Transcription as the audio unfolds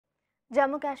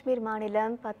ஜம்மு காஷ்மீர்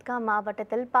மாநிலம் பத்காம்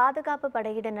மாவட்டத்தில் பாதுகாப்பு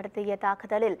படையினர் நடத்திய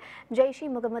தாக்குதலில்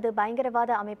ஜெய்ஷ்-இ-முகமது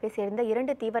பயங்கரவாத அமைப்பைச் சேர்ந்த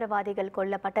 2 தீவிரவாதிகள்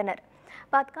கொல்லப்பட்டனர்.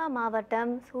 பத்காம்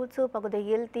மாவட்டம் சூட்சு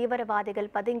பகுதியில் தீவிரவாதிகள்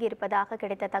பதுங்கியிருப்பதாக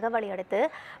கிடைத்த தகவலை அடுத்து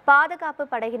பாதுகாப்பு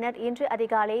படையினர் இன்று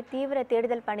அதிகாலை தீவிர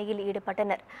தேடுதல் பணியில்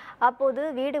ஈடுபட்டனர். அப்போது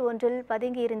வீடு ஒன்றில்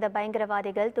பதுங்கியிருந்த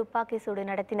பயங்கரவாதிகள் துப்பாக்கி சூடு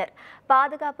நடத்தினர்.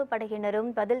 பாதுகாப்பு படையினரும்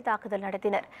பதில் தாக்குதல்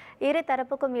நடத்தினர். இரு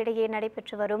தரப்புக்கும் இடையே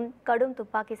நடைபெற்று வரும் கடும்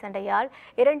துப்பாக்கி சண்டையால்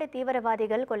 2 தீவிரவாதிகள்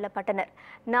கொல்லப்பட்டனர்.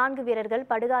 4 வீரர்கள்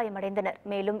படுகாயமடைந்தனர்.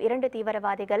 மேலும் 2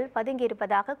 தீவிரவாதிகள்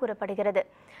பதுங்கியிருப்பதாக கூறப்படுகிறது.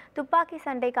 துப்பாக்கி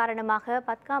சண்டை காரணமாக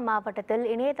பத்காம் மாவட்டத்தில்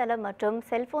இணையதளம் மற்றும்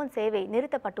செல்போன் சேவை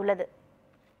நிறுத்தப்பட்டுள்ளது.